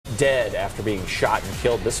dead after being shot and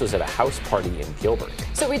killed. This was at a house party in Gilbert.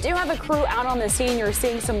 So we do have a crew out on the scene. You're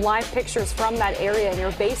seeing some live pictures from that area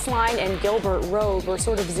near Baseline and Gilbert Road. We're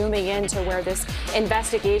sort of zooming into where this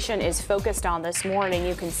investigation is focused on this morning.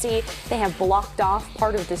 You can see they have blocked off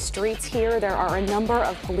part of the streets here. There are a number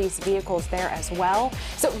of police vehicles there as well.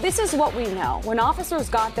 So this is what we know. When officers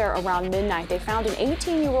got there around midnight, they found an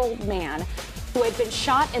 18-year-old man who had been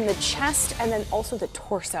shot in the chest and then also the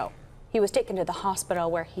torso. He was taken to the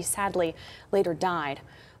hospital where he sadly later died.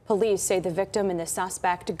 Police say the victim and the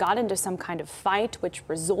suspect got into some kind of fight, which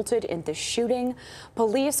resulted in the shooting.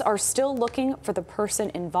 Police are still looking for the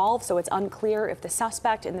person involved, so it's unclear if the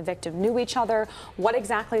suspect and the victim knew each other, what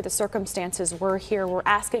exactly the circumstances were here. We're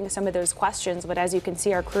asking some of those questions, but as you can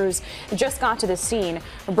see, our crews just got to the scene,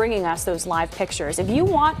 bringing us those live pictures. If you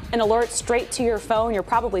want an alert straight to your phone, you're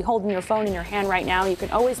probably holding your phone in your hand right now. You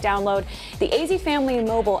can always download the AZ Family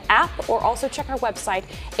mobile app or also check our website,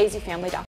 azfamily.com.